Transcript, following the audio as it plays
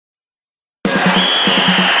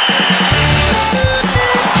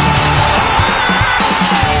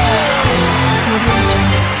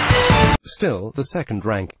Still, the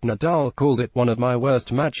second-ranked Nadal called it one of my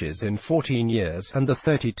worst matches in 14 years, and the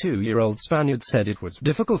 32-year-old Spaniard said it was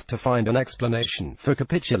difficult to find an explanation for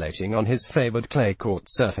capitulating on his favored clay court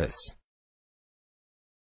surface.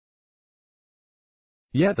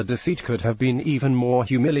 Yet the defeat could have been even more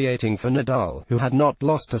humiliating for Nadal, who had not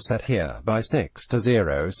lost a set here by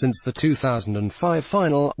 6-0 since the 2005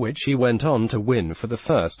 final, which he went on to win for the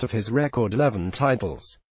first of his record 11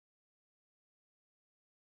 titles.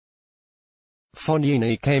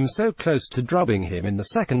 Fognini came so close to drubbing him in the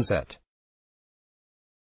second set.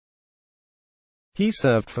 He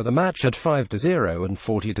served for the match at 5-0 and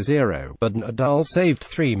 40-0, but Nadal saved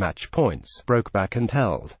 3 match points, broke back and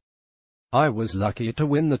held. "I was lucky to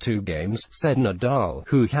win the 2 games," said Nadal,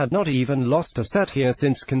 who had not even lost a set here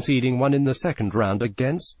since conceding one in the second round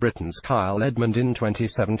against Britain's Kyle Edmund in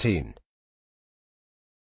 2017.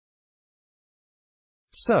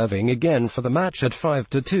 Serving again for the match at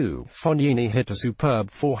 5-2, Fognini hit a superb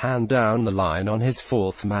forehand down the line on his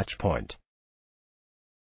 4th match point.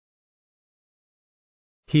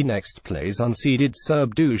 He next plays unseeded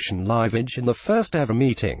Serb Dusan Lajovic in the first ever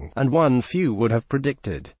meeting, and one few would have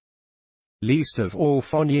predicted. Least of all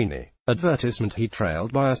Fognini. Advertisement: he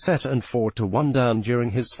trailed by a set and 4-1 down during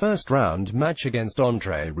his first round match against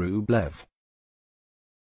Andrei Rublev.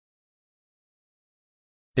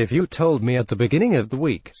 "If you told me at the beginning of the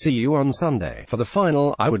week, see you on Sunday for the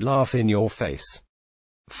final, I would laugh in your face,"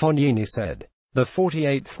 Fognini said. The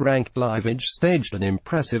 48th-ranked Lajovic staged an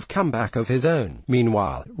impressive comeback of his own,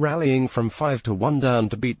 meanwhile, rallying from 5-1 down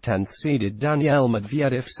to beat 10th-seeded Daniil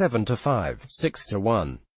Medvedev 7-5,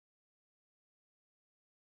 6-1.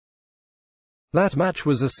 That match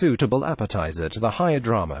was a suitable appetizer to the higher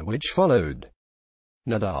drama which followed.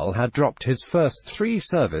 Nadal had dropped his first 3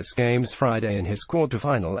 service games Friday in his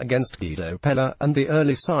quarterfinal against Guido Pella, and the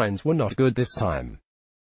early signs were not good this time.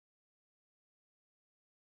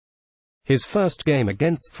 His first game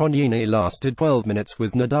against Fognini lasted 12 minutes,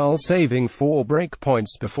 with Nadal saving 4 break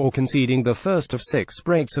points before conceding the first of 6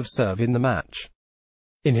 breaks of serve in the match.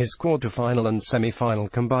 In his quarterfinal and semi-final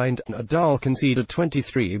combined, Nadal conceded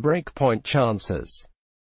 23 breakpoint chances.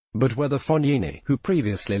 But whether Fognini, who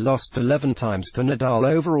previously lost 11 times to Nadal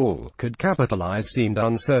overall, could capitalize seemed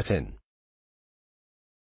uncertain.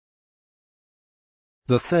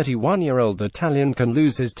 The 31-year-old Italian can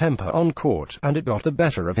lose his temper on court, and it got the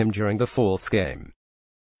better of him during the 4th game.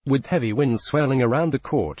 With heavy winds swirling around the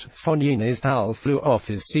court, Fognini's towel flew off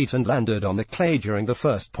his seat and landed on the clay during the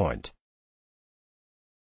first point.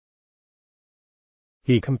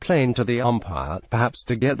 He complained to the umpire, perhaps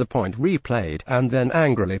to get the point replayed, and then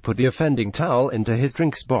angrily put the offending towel into his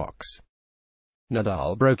drinks box.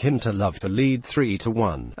 Nadal broke him to love to lead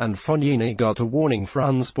 3-1, and Fognini got a warning for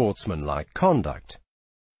unsportsmanlike conduct.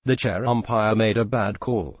 "The chair umpire made a bad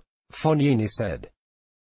call," Fognini said.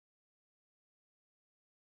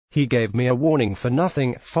 "He gave me a warning for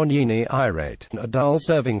nothing," Fognini irate. Nadal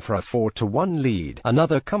serving for a 4-1 lead.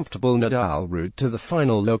 Another comfortable Nadal route to the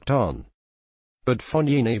final looked on. But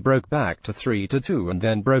Fognini broke back to 3-2 and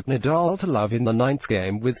then broke Nadal to love in the 9th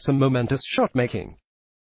game with some momentous shot-making.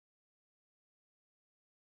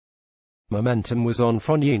 Momentum was on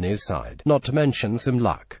Fognini's side, not to mention some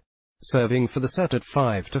luck. Serving for the set at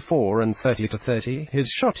 5-4 and 30-30, his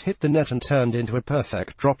shot hit the net and turned into a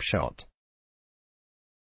perfect drop shot.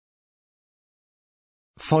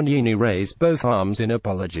 Fognini raised both arms in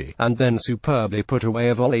apology, and then superbly put away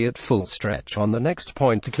a volley at full stretch on the next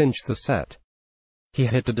point to clinch the set. He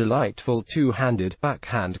hit a delightful two-handed,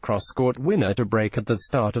 backhand cross-court winner to break at the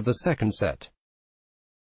start of the second set.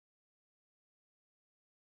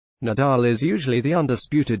 Nadal is usually the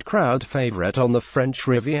undisputed crowd favorite on the French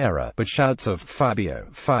Riviera, but shouts of "Fabio,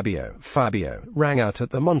 Fabio, Fabio" rang out at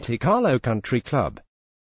the Monte Carlo Country Club.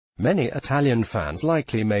 Many Italian fans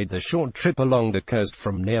likely made the short trip along the coast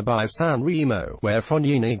from nearby San Remo, where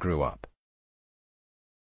Fognini grew up.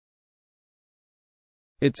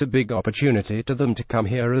 "It's a big opportunity to them to come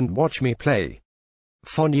here and watch me play,"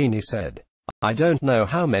 Fognini said. "I don't know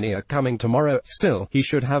how many are coming tomorrow. Still, he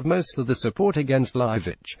should have most of the support against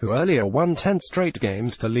Lajovic, who earlier won 10 straight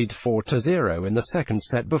games to lead 4-0 in the second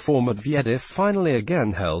set before Medvedev finally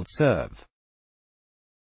again held serve.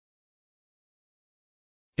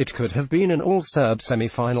 It could have been an all-Serb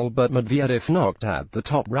semi-final, but Medvedev knocked out the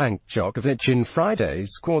top-ranked Djokovic in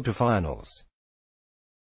Friday's quarterfinals.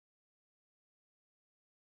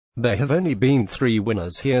 There have only been 3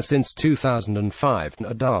 winners here since 2005,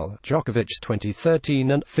 Nadal, Djokovic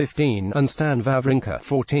 2013 and 15, and Stan Wawrinka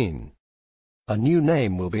 14. A new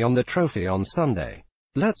name will be on the trophy on Sunday.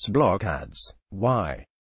 Let's block ads. Why?